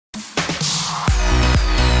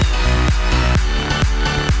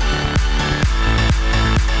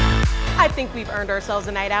think we've earned ourselves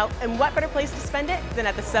a night out, and what better place to spend it than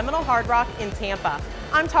at the Seminole Hard Rock in Tampa?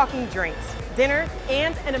 I'm talking drinks, dinner,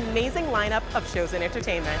 and an amazing lineup of shows and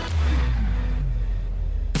entertainment.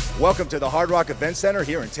 Welcome to the Hard Rock Event Center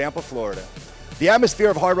here in Tampa, Florida. The atmosphere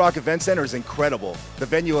of Hard Rock Event Center is incredible. The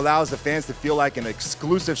venue allows the fans to feel like an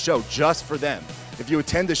exclusive show just for them. If you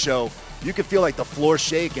attend the show, you can feel like the floor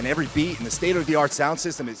shake and every beat, and the state-of-the-art sound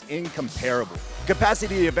system is incomparable.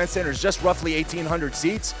 Capacity of the event center is just roughly 1,800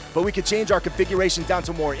 seats, but we could change our configuration down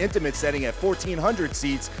to a more intimate setting at 1,400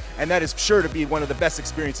 seats, and that is sure to be one of the best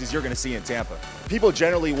experiences you're going to see in Tampa. People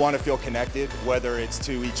generally want to feel connected, whether it's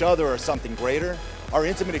to each other or something greater. Our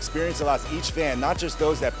intimate experience allows each fan, not just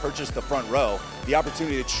those that purchase the front row, the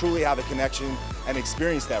opportunity to truly have a connection and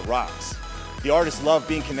experience that rocks. The artists love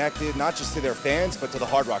being connected, not just to their fans, but to the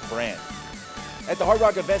Hard Rock brand. At the Hard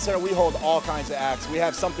Rock Event Center, we hold all kinds of acts. We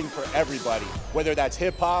have something for everybody, whether that's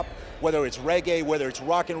hip hop, whether it's reggae, whether it's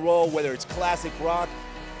rock and roll, whether it's classic rock.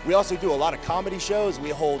 We also do a lot of comedy shows. We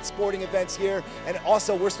hold sporting events here, and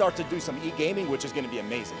also we're starting to do some e-gaming, which is going to be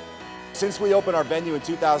amazing. Since we opened our venue in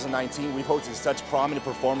 2019, we've hosted such prominent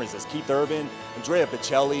performers as Keith Urban, Andrea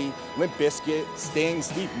Bocelli, Limp Bizkit, Sting,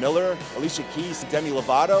 Steve Miller, Alicia Keys, Demi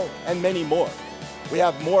Lovato, and many more. We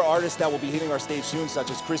have more artists that will be hitting our stage soon,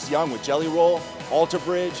 such as Chris Young with Jelly Roll, Alter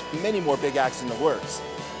Bridge, and many more big acts in the works.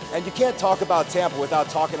 And you can't talk about Tampa without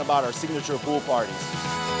talking about our signature pool parties.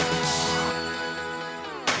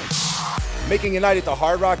 Making a night at the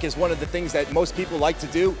Hard Rock is one of the things that most people like to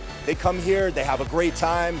do. They come here, they have a great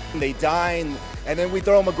time, they dine, and then we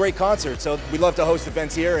throw them a great concert. So we love to host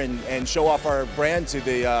events here and show off our brand to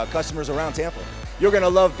the customers around Tampa. You're gonna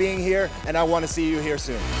love being here, and I wanna see you here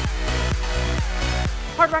soon.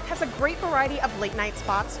 Hard Rock has a great variety of late night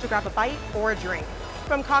spots to grab a bite or a drink.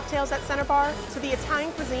 From cocktails at Center Bar to the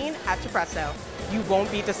Italian cuisine at Cipresso. You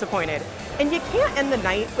won't be disappointed. And you can't end the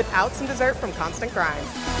night without some dessert from Constant Grind.